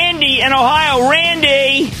to Randy in Ohio.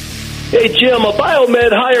 Randy. Hey, Jim, a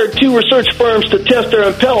biomed hired 2 research firms to test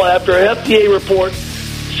their Impella after a FDA report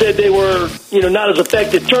said they were, not as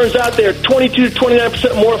effective. Turns out they're 22 to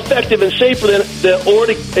 29% more effective and safer than the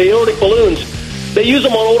aortic balloons. They use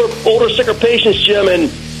them on older, sicker patients, Jim, and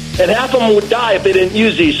half of them would die if they didn't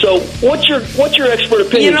use these. So what's your expert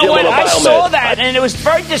opinion, Jim, on a biomed? I saw that, and it was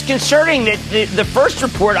very disconcerting that the first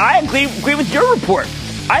report, I agree with your report.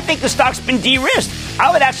 I think the stock's been de-risked.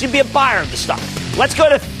 I would actually be a buyer of the stock. Let's go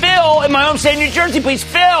to Phil in my home state of New Jersey, please.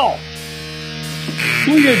 Phil.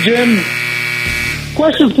 Booyah, Jim.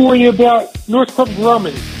 Question for you about Northrop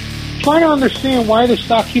Grumman. Trying to understand why the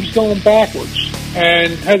stock keeps going backwards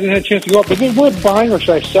and hasn't had a chance to go up. Is it worth buying or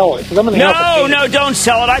should I sell it? No, don't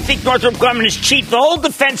sell it. I think Northrop Grumman is cheap. The whole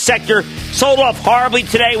defense sector sold off horribly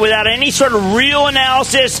today without any sort of real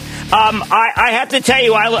analysis. I have to tell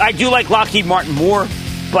you, I do like Lockheed Martin more.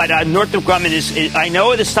 But Northrop Grumman is, I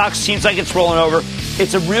know the stock seems like it's rolling over.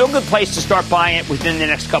 It's a real good place to start buying it within the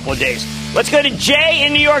next couple of days. Let's go to Jay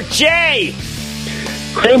in New York. Jay.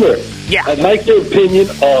 Cramer. Yeah. I'd like your opinion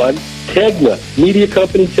on Tegna, media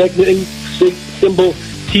company Tegna, symbol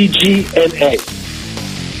TGNA.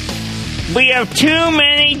 We have too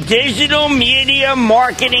many digital media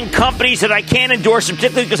marketing companies that I can't endorse,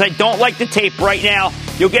 particularly because I don't like the tape right now.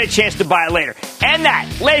 You'll get a chance to buy it later. And that,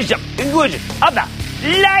 ladies and gentlemen, conclusion of the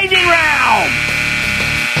Lightning Round.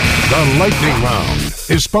 The Lightning Round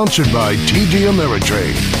is sponsored by TD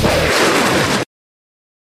Ameritrade.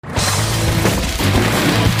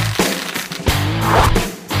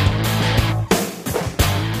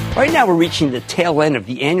 Right now, we're reaching the tail end of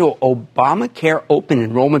the annual Obamacare open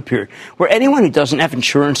enrollment period, where anyone who doesn't have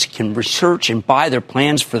insurance can research and buy their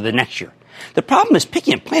plans for the next year. The problem is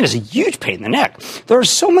picking a plan is a huge pain in the neck. There are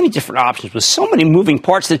so many different options with so many moving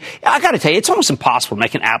parts that I got to tell you, it's almost impossible to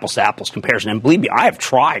make an apples-to-apples comparison. And believe me, I have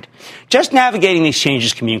tried. Just navigating these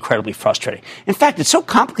changes can be incredibly frustrating. In fact, it's so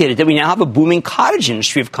complicated that we now have a booming cottage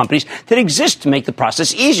industry of companies that exist to make the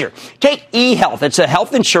process easier. Take eHealth. It's a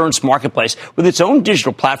health insurance marketplace with its own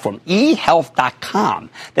digital platform, eHealth.com,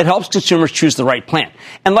 that helps consumers choose the right plan.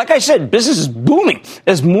 And like I said, business is booming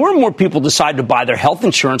as more and more people decide to buy their health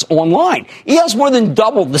insurance online. eHealth's more than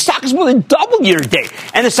doubled. The stock has more than doubled year to date.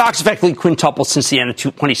 And the stock's effectively quintupled since the end of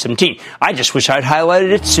 2017. I just wish I'd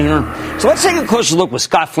highlighted it sooner. So let's take a closer look with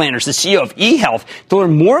Scott Flanders, the CEO of eHealth, to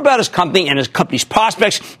learn more about his company and his company's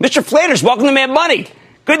prospects. Mr. Flanders, welcome to Mad Money.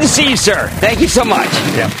 Good to see you, sir. Thank you so much.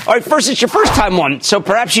 Yeah. All right, first, it's your first time on, so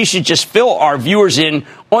perhaps you should just fill our viewers in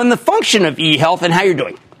on the function of eHealth and how you're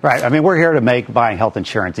doing. Right. I mean, we're here to make buying health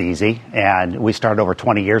insurance easy, and we started over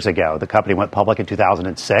 20 years ago. The company went public in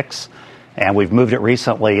 2006. And we've moved it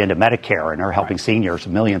recently into Medicare and are helping seniors,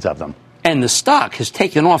 millions of them. And the stock has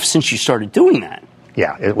taken off since you started doing that.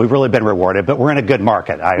 Yeah, we've really been rewarded, but we're in a good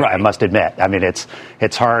market, I must admit. I mean, it's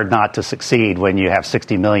hard not to succeed when you have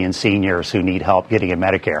 60 million seniors who need help getting in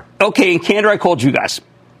Medicare. Okay, in candor, I called you guys.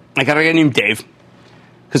 I got a guy named Dave,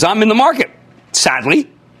 because I'm in the market, sadly.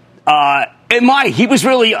 And he was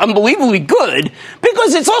really unbelievably good,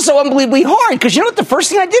 because it's also unbelievably hard. Because you know what the first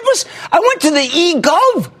thing I did was? I went to the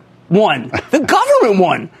eGov one, the government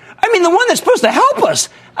one. I mean, the one that's supposed to help us.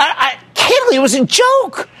 Candidly, it was a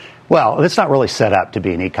joke. Well, it's not really set up to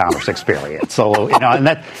be an e-commerce experience. So, and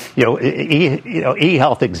that,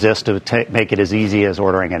 eHealth exists to make it as easy as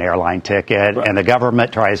ordering an airline ticket, and the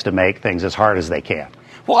government tries to make things as hard as they can.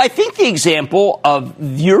 Well, I think the example of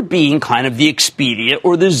your being kind of the Expedia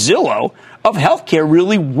or the Zillow of healthcare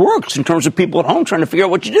really works in terms of people at home trying to figure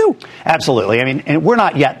out what to do. Absolutely. I mean, and we're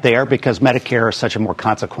not yet there because Medicare is such a more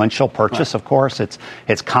consequential purchase, of course.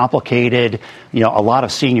 It's complicated. A lot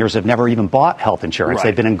of seniors have never even bought health insurance.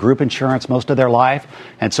 They've been in group insurance most of their life.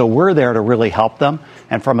 And so we're there to really help them.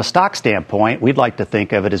 And from a stock standpoint, we'd like to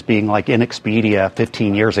think of it as being like in Expedia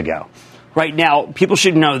 15 years ago. Right now, people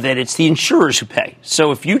should know that it's the insurers who pay.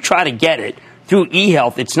 So if you try to get it through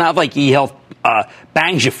eHealth, it's not like eHealth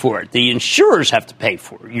bangs you for it. The insurers have to pay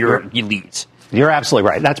for your leads. You're absolutely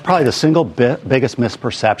right. That's probably the single biggest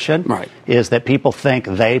misperception is that people think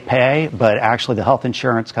they pay, but actually the health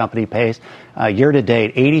insurance company pays. Year to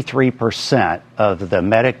date, 83% of the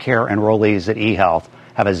Medicare enrollees at eHealth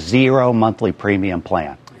have a 0 monthly premium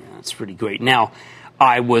plan. Yeah, that's pretty great. Now,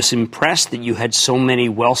 I was impressed that you had so many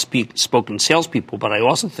well-spoken salespeople, but I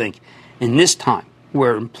also think in this time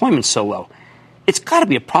where employment's so low, it's got to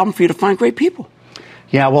be a problem for you to find great people.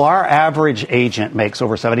 Yeah, well, our average agent makes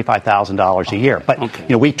over $75,000 a year. But,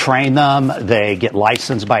 we train them. They get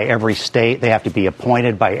licensed by every state. They have to be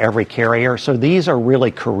appointed by every carrier. So these are really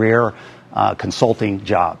career consulting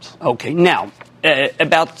jobs. Okay. Now,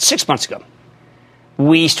 about 6 months ago,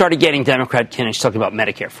 we started getting Democrat candidates talking about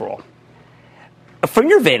Medicare for all. From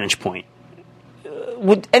your vantage point,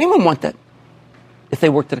 would anyone want that if they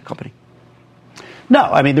worked at a company? No,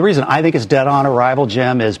 I mean, the reason I think it's dead on arrival,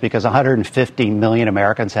 Jim, is because 150 million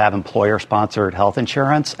Americans have employer-sponsored health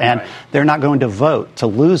insurance, and they're not going to vote to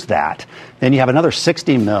lose that. Then you have another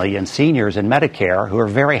 60 million seniors in Medicare who are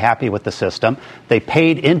very happy with the system. They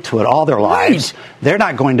paid into it all their lives. They're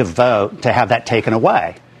not going to vote to have that taken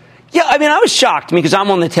away. Yeah, I mean, I was shocked because I'm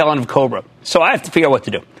on the tail end of COBRA, so I have to figure out what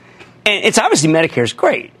to do. And it's obviously Medicare's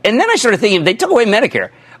great. And then I started thinking, if they took away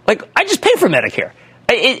Medicare, like, I just pay for Medicare.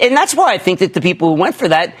 And that's why I think that the people who went for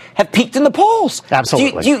that have peaked in the polls.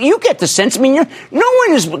 Absolutely. You get the sense. I mean, no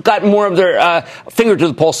one has got more of their finger to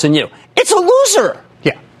the pulse than you. It's a loser.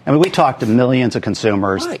 Yeah. I mean, we talk to millions of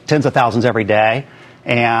consumers, tens of thousands every day,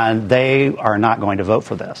 and they are not going to vote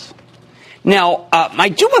for this. Now, I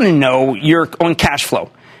do want to know your on cash flow.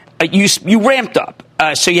 You ramped up,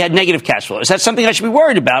 so you had negative cash flow. Is that something I should be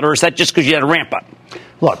worried about, or is that just because you had a ramp up?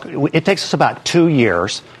 Look, it takes us about 2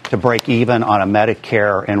 years to break even on a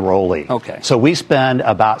Medicare enrollee. Okay. So we spend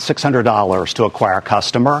about $600 to acquire a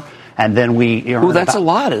customer, and then we earn that's a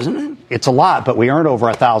lot, isn't it? It's a lot, but we earn over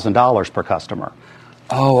 $1,000 per customer.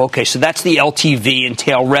 Oh, okay. So that's the LTV and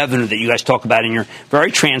tail revenue that you guys talk about in your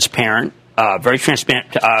very transparent documents.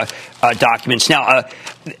 Now,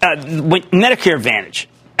 Medicare Advantage.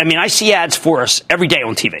 I mean, I see ads for us every day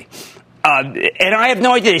on TV, and I have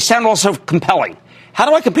no idea. They sound also compelling. How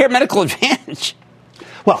do I compare Medical Advantage?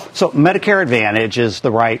 Well, so Medicare Advantage is the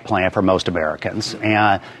right plan for most Americans.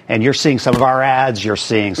 And you're seeing some of our ads. You're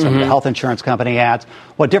seeing some of the health insurance company ads.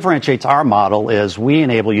 What differentiates our model is we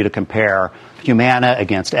enable you to compare Humana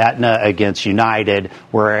against Aetna against United,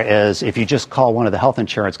 whereas if you just call one of the health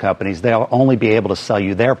insurance companies, they'll only be able to sell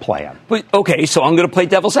you their plan. But, okay, so I'm going to play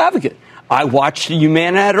devil's advocate. I watched the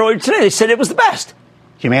Humana ad earlier today. They said it was the best.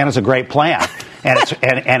 Humana's a great plan,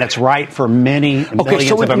 and it's right for many millions of Americans. Okay,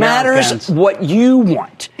 so it matters what you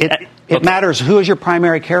want. It matters who is your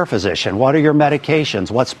primary care physician, what are your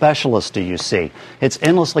medications, what specialists do you see. It's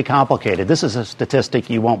endlessly complicated. This is a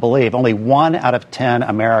statistic you won't believe. Only 1 out of 10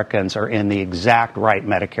 Americans are in the exact right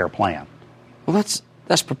Medicare plan. Well,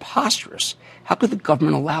 that's preposterous. How could the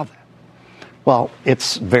government allow that? Well,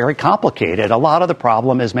 it's very complicated. A lot of the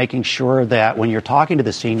problem is making sure that when you're talking to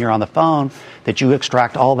the senior on the phone, that you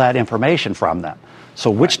extract all that information from them.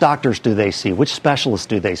 So which doctors do they see? Which specialists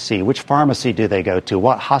do they see? Which pharmacy do they go to?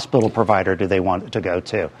 What hospital provider do they want to go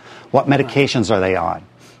to? What medications are they on?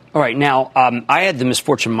 All right. Now, I had the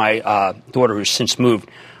misfortune, my daughter, who's since moved,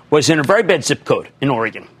 was in a very bad zip code in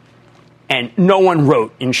Oregon, and no one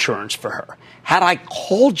wrote insurance for her. Had I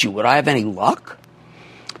called you, would I have any luck?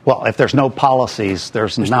 Well, if there's no policies,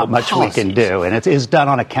 there's not much we can do. And it is done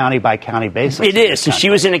on a county-by-county basis. It is. So she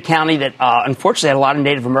was in a county that, unfortunately, had a lot of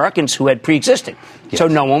Native Americans who had pre-existing. Yes. So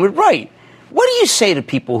no one would write. What do you say to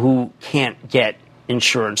people who can't get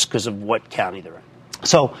insurance because of what county they're in?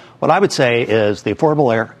 So what I would say is the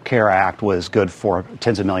Affordable Care Act was good for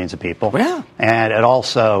tens of millions of people. Yeah. And it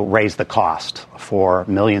also raised the cost for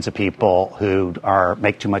millions of people who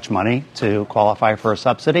make too much money to qualify for a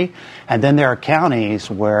subsidy. And then there are counties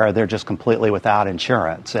where they're just completely without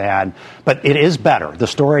insurance. But it is better. The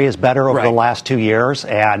story is better over the last 2 years,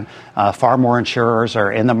 and far more insurers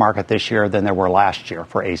are in the market this year than there were last year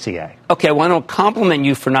for ACA. Okay, I want to compliment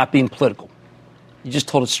you for not being political. You just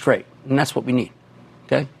told it straight, and that's what we need.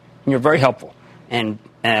 Okay? And you're very helpful. And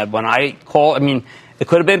when I call, I mean, it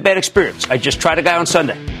could have been a bad experience. I just tried a guy on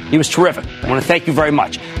Sunday. He was terrific. I want to thank you very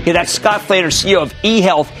much. Okay, that's Scott Flanders, CEO of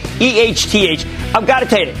eHealth, EHTH. I've got to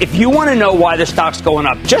tell you, if you want to know why the stock's going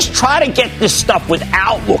up, just try to get this stuff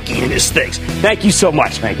without looking at these things. Thank you so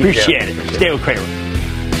much. Thank you. Appreciate it. Stay with Cramer.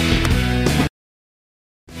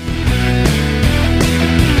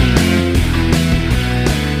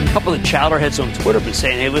 A couple of chowderheads on Twitter have been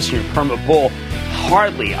saying, hey, listen, you're a permanent bull.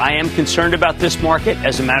 Hardly. I am concerned about this market.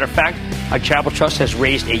 As a matter of fact, my Travel Trust has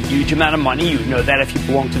raised a huge amount of money. You know that if you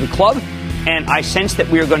belong to the club. And I sense that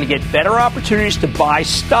we are going to get better opportunities to buy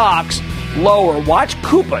stocks lower. Watch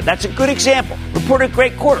Coupa. That's a good example. Reported a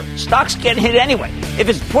great quarter. Stocks get hit anyway. If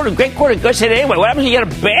it's a great quarter, go ahead anyway. What happens if you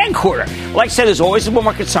get a bad quarter? Like I said, there's always a bull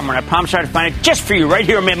market somewhere, and I promise I'll find it just for you right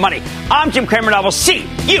here on Mad Money. I'm Jim Cramer, and I will see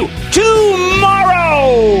you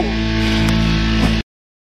tomorrow.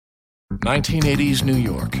 1980s New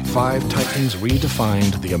York. 5 titans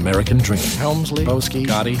redefined the American dream. Helmsley, Boesky,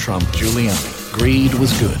 Gotti, Trump, Giuliani. Greed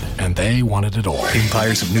was good, and they wanted it all.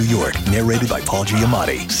 Empires of New York, narrated by Paul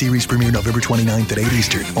Giamatti. Series premiere November 29th at 8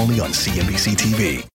 Eastern, only on CNBC TV.